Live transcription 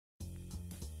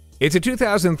It's a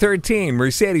 2013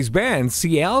 Mercedes-Benz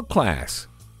CL Class.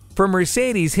 From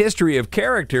Mercedes' history of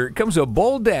character comes a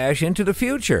bold dash into the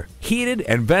future. Heated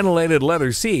and ventilated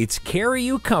leather seats carry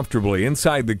you comfortably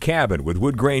inside the cabin with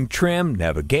wood grain trim,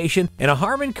 navigation, and a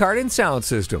Harman Kardon sound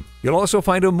system. You'll also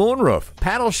find a moonroof,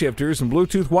 paddle shifters, and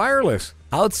Bluetooth wireless.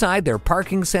 Outside, there are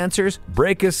parking sensors,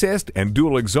 brake assist, and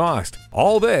dual exhaust.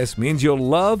 All this means you'll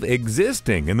love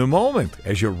existing in the moment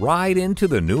as you ride into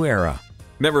the new era.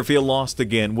 Never feel lost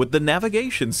again with the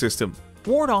navigation system.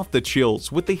 Ward off the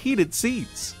chills with the heated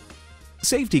seats.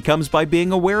 Safety comes by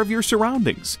being aware of your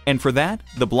surroundings, and for that,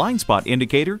 the blind spot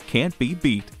indicator can't be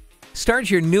beat.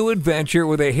 Start your new adventure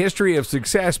with a history of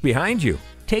success behind you.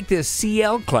 Take this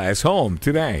CL Class home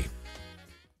today.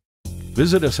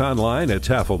 Visit us online at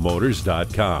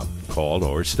tafelmotors.com. Call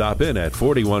or stop in at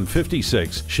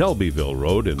 4156 Shelbyville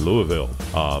Road in Louisville.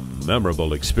 A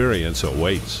memorable experience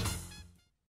awaits.